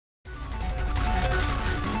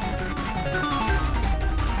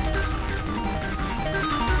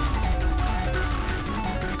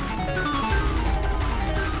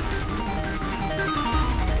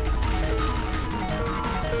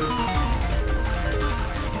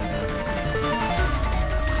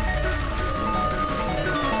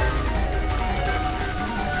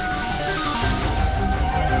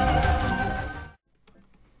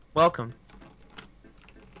Welcome.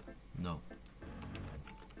 No.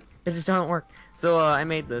 It just don't work. So I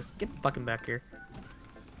made this. Get fucking back here.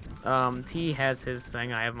 He has his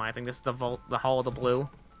thing. I have my thing. This is the vault, the Hall of the Blue.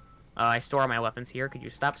 I store my weapons here. Could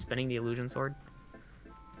you stop spinning the illusion sword?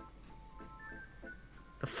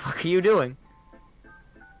 The fuck are you doing?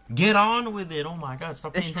 Get on with it! Oh my god,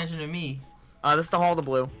 stop paying attention to me. This is the Hall of the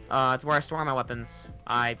Blue. It's where I store my weapons.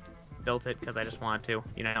 I built it because I just wanted to.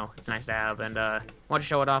 You know, it's nice to have, and wanted to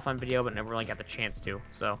show it off on video, but never really got the chance to.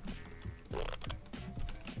 So.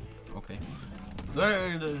 Okay.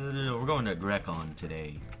 We're going to Greckon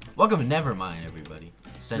today. Welcome to Nevermine, everybody.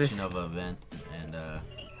 Extension of an event, and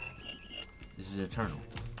this is Eternal.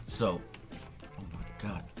 So, oh my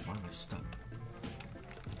god, why am I stuck?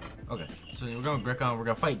 Okay, so we're going to Greckon. We're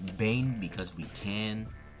going to fight Bane because we can.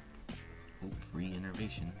 Oh, free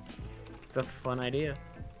innervation. It's a fun idea.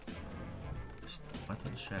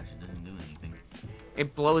 Weapons trash, it doesn't do anything.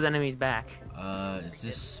 It blows enemies back. Is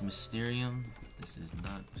this Mysterium? This is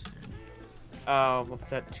not Mysterium. What's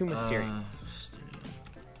that? 2 Mysterium. Mysterium.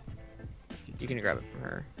 You can grab it from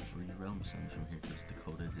her. Free realm sends from here because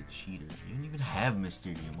Dakota's a cheater. You don't even have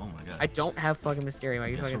Mysterium. Oh my god. I don't have fucking Mysterium. Are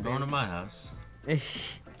you fucking we're going to my house. saying?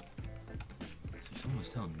 See, someone was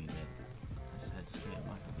telling me that I just had to stay at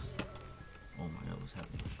my house. Oh my god, what's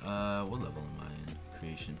happening? What level am I in?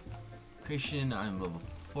 Creation. Creation, I'm level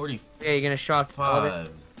 45. Yeah, you're gonna show off all of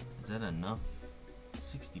it? Is that enough?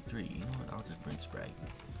 63. You know what? I'll just bring Sprag.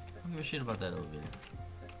 I don't give a shit about that elevator.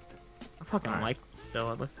 I fucking like it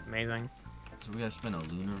still. It looks amazing. So we gotta spend a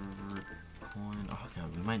lunar coin. Oh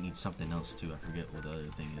god, we might need something else too. I forget what the other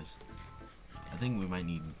thing is. I think we might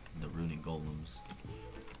need the runic golems.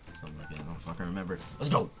 Something like that. I don't fucking remember. Let's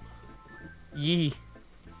go! Yee.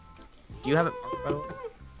 Do you have it marked, by the way?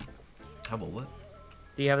 How about what?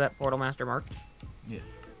 Do you have that Portal Master marked? Yeah.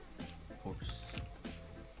 Of course.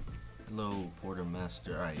 Hello, Portal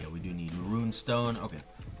Master. Alright, yeah, we do need rune stone. Okay.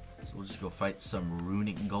 So we'll just go fight some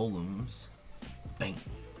runic golems. Bang.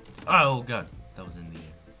 Oh god. That was in the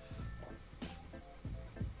air.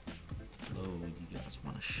 Hello, you guys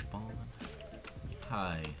want to spawn?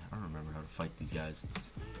 Hi. I don't remember how to fight these guys.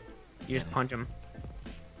 You just punch them.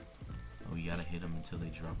 Oh, you gotta hit them until they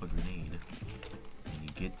drop a grenade. And you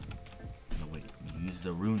get... No, wait. You use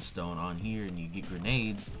the rune stone on here and you get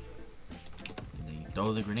grenades. And then you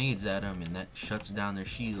throw the grenades at them and that shuts down their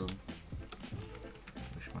shield. I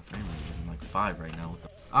wish my frame rate was in like 5 right now.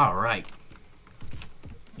 Alright.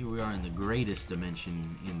 Here we are in the greatest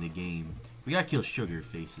dimension in the game. We gotta kill sugar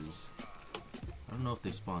faces. I don't know if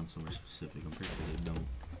they spawn somewhere specific. I'm pretty sure they don't.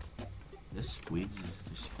 There's squids.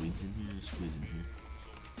 There's squids in here. There's squids in here.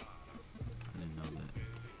 I didn't know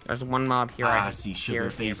that. There's one mob here. I see sugar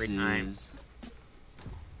faces.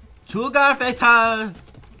 Sugar faces. Hey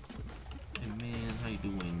man, how you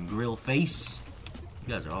doing? Grill face.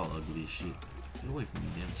 You guys are all ugly as shit. Get away from me,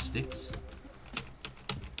 damn sticks.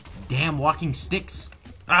 Damn walking sticks.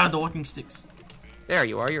 Ah, the walking sticks. There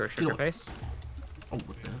you are. You're a sugar face. Oh,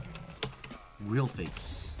 what the hell? Real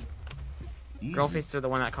face. These Girl faces are the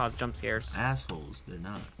one that cause jump scares. Assholes, they're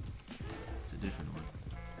not. It's a different one.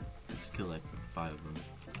 I just killed like 5 of them.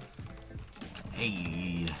 Hey,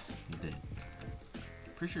 you dead.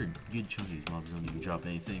 Pretty sure a good chunk of these mobs don't even drop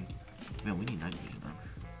anything. Man, we need night vision armor.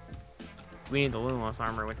 We need the Luminous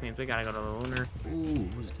armor, which means we gotta go to the lunar. Ooh,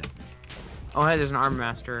 who's attacking? Oh, hey, there's an armor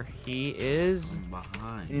master. He is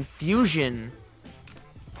behind. Infusion.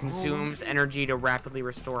 Consumes energy to rapidly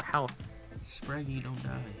restore health. Spraggy, don't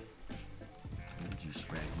die. I need you,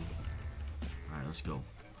 Spraggy. Alright, let's go.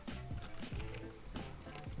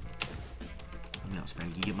 Come out,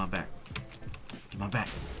 Spraggy. Get my back. Get my back.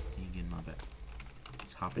 You ain't getting my back.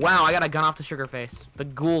 Let's hop in. Wow, I got a gun off the sugar face. The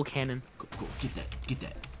ghoul cannon. Go, go. Get that. Get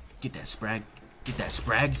that. Get that, Sprag. Get that,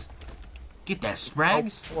 Sprags. Get that,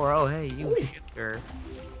 Sprags. Oh, hey, you shifter.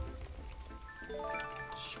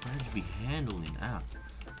 Sprags be handling out.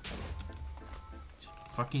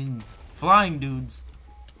 Fucking flying dudes.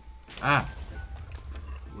 Ah.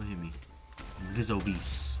 What hit me?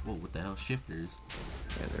 Invis-obese. Whoa, what the hell? Shifters.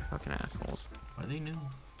 Yeah, they're fucking assholes. Are they new?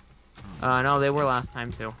 No, they were last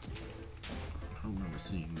time too. I don't remember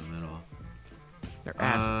seeing them at all. They're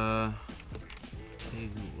assholes. Okay,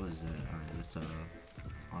 who was that? Alright, that's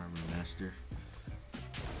Armor Master.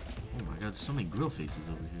 Oh my god, there's so many grill faces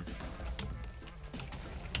over here.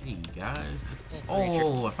 Hey guys.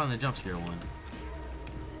 Oh, I found the jump scare one.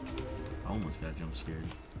 I almost got jump scared.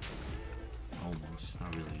 Almost.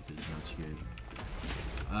 Not really, because it's not scary.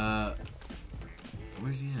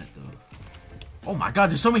 Where's he at, though? Oh my god,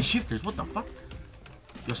 there's so many shifters. What the fuck?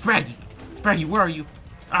 Yo, Spraggy. Spraggy, where are you?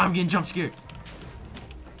 Ah, I'm getting jump scared.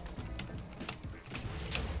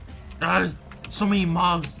 Ah, there's so many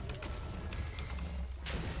mobs.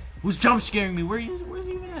 Who's jump scaring me? Where's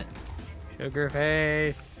he even at? Sugar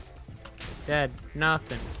face. Dead.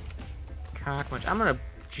 Nothing. Cock much. I'm gonna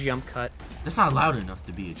jump cut. That's not loud enough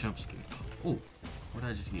to be a jump scare. Oh, what did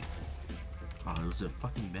I just get? Oh, it was a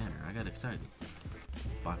fucking banner. I got excited.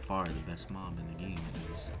 By far the best mob in the game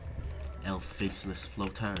is elf faceless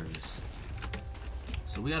floaters.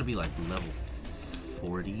 So we gotta be like level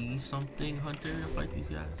 40 something hunter to fight these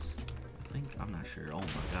guys. I think, I'm not sure. Oh my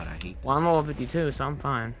god, I hate this. Well, I'm level 52, so I'm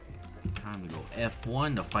fine. Time to go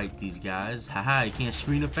F1 to fight these guys. Haha, you can't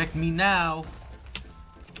screen affect me now.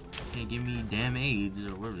 Can't give me damn AIDS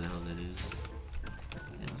or whatever the hell that is.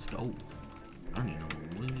 Yeah, let's go. I don't even know.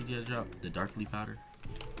 What did these guys drop? The Darkly Powder?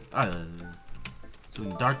 So we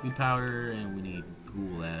need Darkly Powder and we need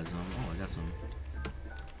Ghoul-Asm. Oh, I got some.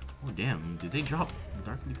 Oh, damn. Did they drop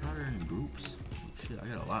Darkly Powder in groups? Oh, shit, I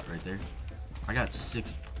got a lot right there. I got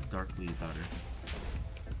 6 Darkly Powder.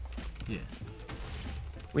 Yeah.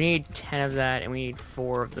 We need 10 of that, and we need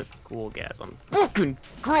 4 of the Ghoul-Gasm. Fucking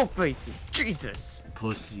girl faces! Jesus!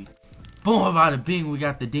 Pussy. Boom, bada bing, we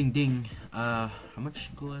got the ding ding. How much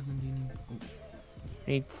Ghoul-Asm do you need? Oh.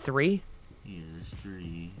 We need 3? Yeah, there's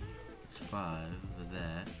 3. There's 5 of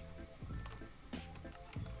that.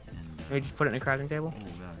 And, Can we just put it in a crafting table? oh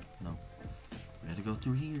god, no. We gotta go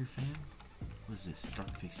through here, fam. What is this?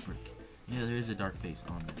 Dark face brick. Yeah, there is a dark face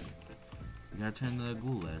on there. We gotta turn the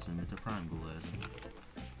Ghoul-Asm into prime Ghoul-Asm.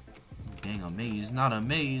 Dang, a maze, not a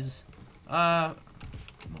maze. I'm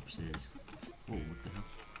upstairs. Whoa, what the hell?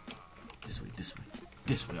 This way, this way.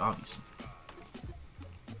 This way, obviously.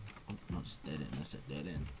 Oh, no, it's dead end. That's a dead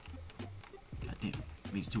end. God damn,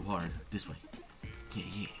 maze too hard. This way. Yeah,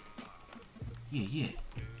 yeah. Yeah, yeah.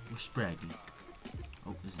 We're spraggy.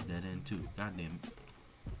 Oh, this is dead end too. God damn it.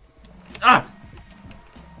 Ah!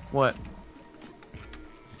 What?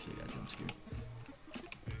 Actually, I got jump scared.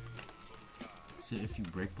 So if you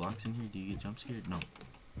break blocks in here, do you get jump scared? No.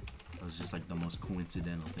 That was just like the most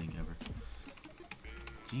coincidental thing ever.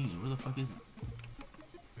 Jeez, where the fuck is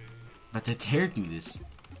it? About to tear through this.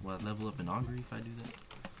 Will I level up in augury if I do that?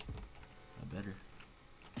 I better.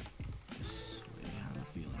 This way, I have a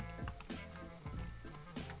feeling.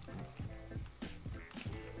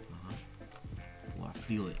 Oh, I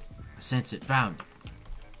feel it. I sense it. Found it.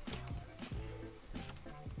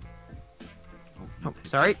 Oh,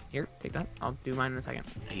 sorry. Here, take that. I'll do mine in a second.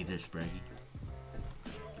 Hey there, Spraggy.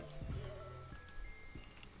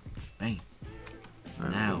 Bang.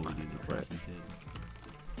 Now we do the crafting table.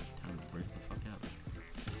 Time to break the fuck out.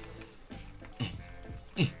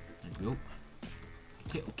 There we go.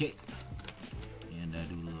 Okay, okay. And I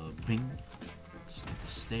do a little bing. Just get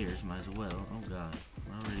the stairs, might as well. Oh god.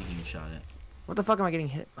 We're already getting shot at. What the fuck am I getting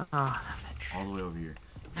hit? Ah, All the way over here.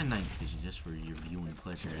 And night vision just for your viewing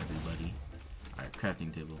pleasure, everybody. Alright,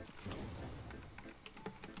 crafting table.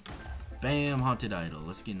 Bam, haunted idol.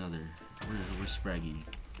 Let's get another. Where's Spraggy?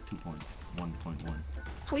 2.1.1.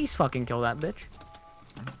 please fucking kill that bitch.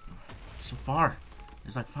 So far.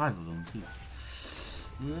 There's like 5 of them, too.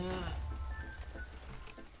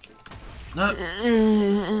 No!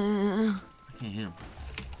 I can't hit him.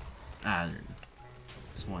 Ah, there we go.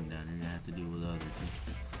 There's one down here. You're gonna have to deal with the other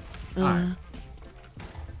 2. Alright.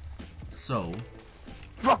 So.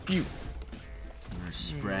 Fuck you!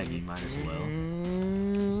 There's Spraggy, might as well.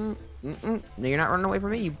 No, you're not running away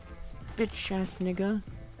from me, you bitch ass nigga.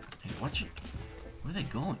 Hey, watch it. Where are they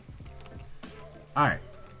going? Alright.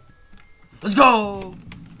 Let's go!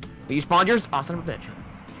 But you spawned yours? Oh, son of a bitch.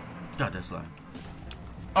 God, that's loud.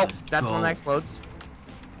 Oh, Let's that's go. one that explodes.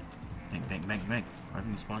 Bang, bang, bang, bang. Why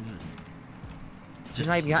haven't you spawned yours? Just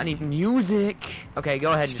not even got any music. Okay,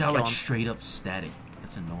 go ahead and Just just got kill like him. straight up static.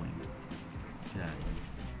 That's annoying. Get out of here.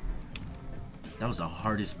 That was the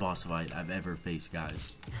hardest boss fight I've ever faced,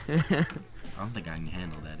 guys. I don't think I can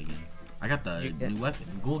handle that again. I got the new weapon,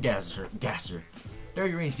 Ghoul Gasser.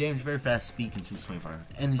 30 range damage, very fast, speed, consumes 25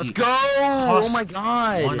 energy. Let's go! Oh my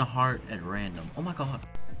god! 1 heart at random. Oh my god.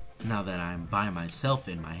 Now that I'm by myself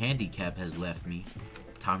and my handicap has left me,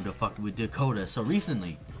 time to fuck with Dakota. So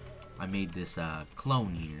recently, I made this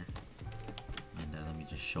clone here. And let me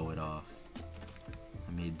just show it off.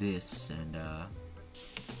 I made this, and I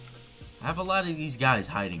have a lot of these guys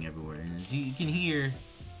hiding everywhere. And as you can hear,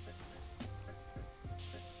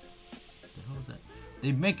 what the hell is that?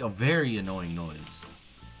 They make a very annoying noise.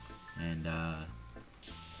 And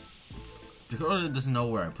Dakota doesn't know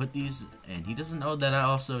where I put these, and he doesn't know that I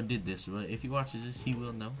also did this. But if he watches this, he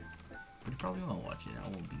will know. But he probably won't watch it. I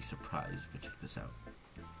won't be surprised. But check this out.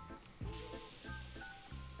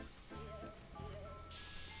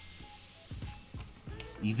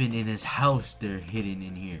 Even in his house, they're hidden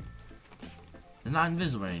in here. They're not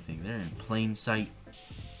invisible or anything. They're in plain sight.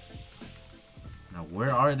 Now,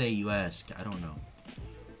 where are they, you ask? I don't know.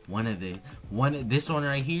 This one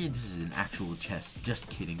right here, this is an actual chest. Just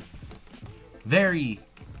kidding. I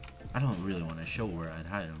don't really want to show where I'd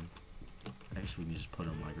hide them. I guess we can just put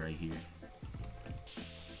them, like, right here.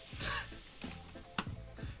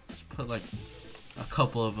 Just put, like, a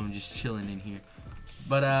couple of them just chilling in here.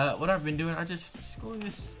 But, what I've been doing, I just go like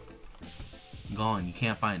this. Gone. You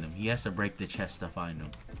can't find them. He has to break the chest to find them.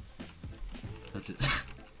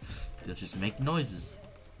 They'll just make noises.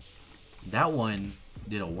 That one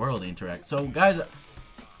did a world interact. So, guys,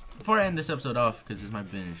 before I end this episode off, because this might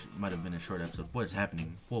have been a short episode. What is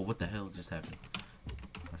happening? Whoa, what the hell just happened?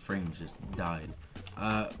 My frame just died.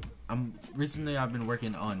 Recently I've been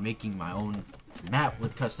working on making my own map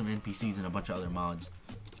with custom NPCs and a bunch of other mods.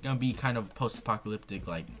 It's gonna be kind of post-apocalyptic,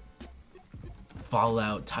 like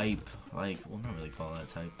Fallout type, like, well, not really Fallout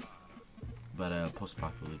type, but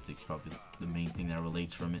post-apocalyptic is probably the main thing that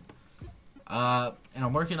relates from it. And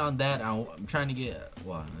I'm working on that. I'm trying to get,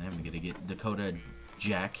 well, I'm gonna get Dakota,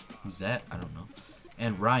 Jack, who's that? I don't know,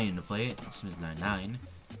 and Ryan to play it. Smith99.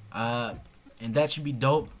 And that should be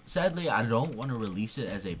dope. Sadly, I don't want to release it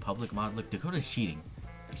as a public mod. Look, Dakota's cheating.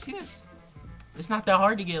 You see this? It's not that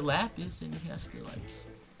hard to get lapis, and he has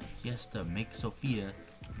to make Sophia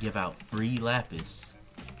give out free lapis.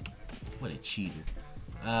 What a cheater.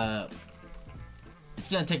 It's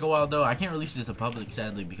gonna take a while though. I can't release it to public,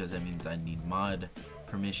 sadly, because that means I need mod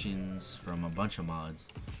permissions from a bunch of mods.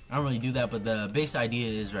 I don't really do that, but the base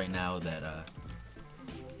idea is right now that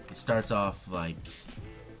it starts off like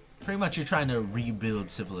pretty much you're trying to rebuild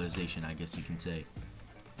civilization, I guess you can say,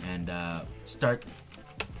 and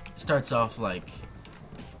starts off like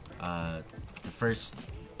the first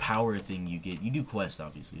power thing you get. You do quests,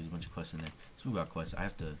 obviously. There's a bunch of quests in there. So we got quests. I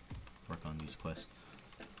have to work on these quests.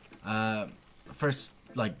 First,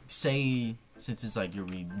 like, say, since it's like you're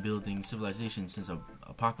rebuilding civilization since a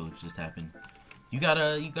apocalypse just happened, you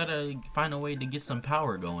gotta find a way to get some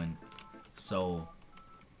power going. So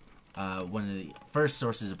one of the first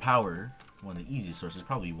sources of power, one of the easiest sources,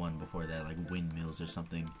 probably one before that, like windmills or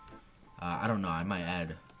something. I don't know, I might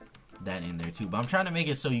add that in there too, but I'm trying to make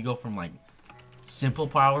it so you go from like simple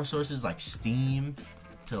power sources like steam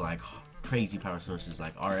to like crazy power sources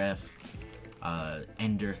like RF,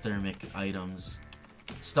 endothermic items,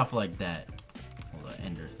 stuff like that. Hold on,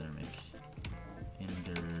 endothermic,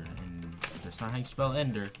 that's not how you spell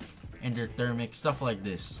ender. Endothermic, stuff like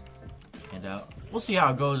this. And we'll see how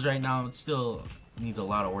it goes. Right now it still needs a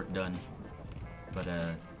lot of work done, but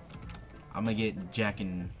I'm gonna get Jack,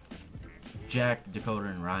 Dakota,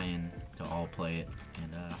 and Ryan to all play it,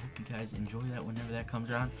 and I hope you guys enjoy that whenever that comes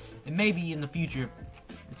around. And maybe in the future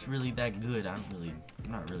it's really that good. I'm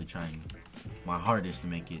not really trying my hardest to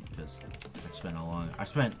make it, because I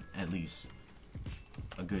spent at least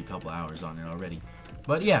a good couple hours on it already.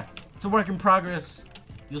 But yeah, it's a work in progress.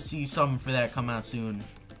 You'll see something for that come out soon,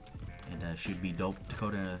 and should be dope.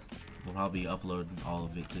 Dakota will probably upload all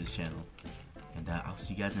of it to his channel, and I'll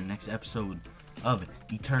see you guys in the next episode of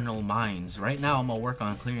Eternal Mines. Right now I'm gonna work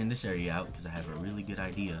on clearing this area out because I have a really good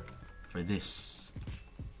idea for this.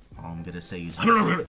 All I'm gonna say is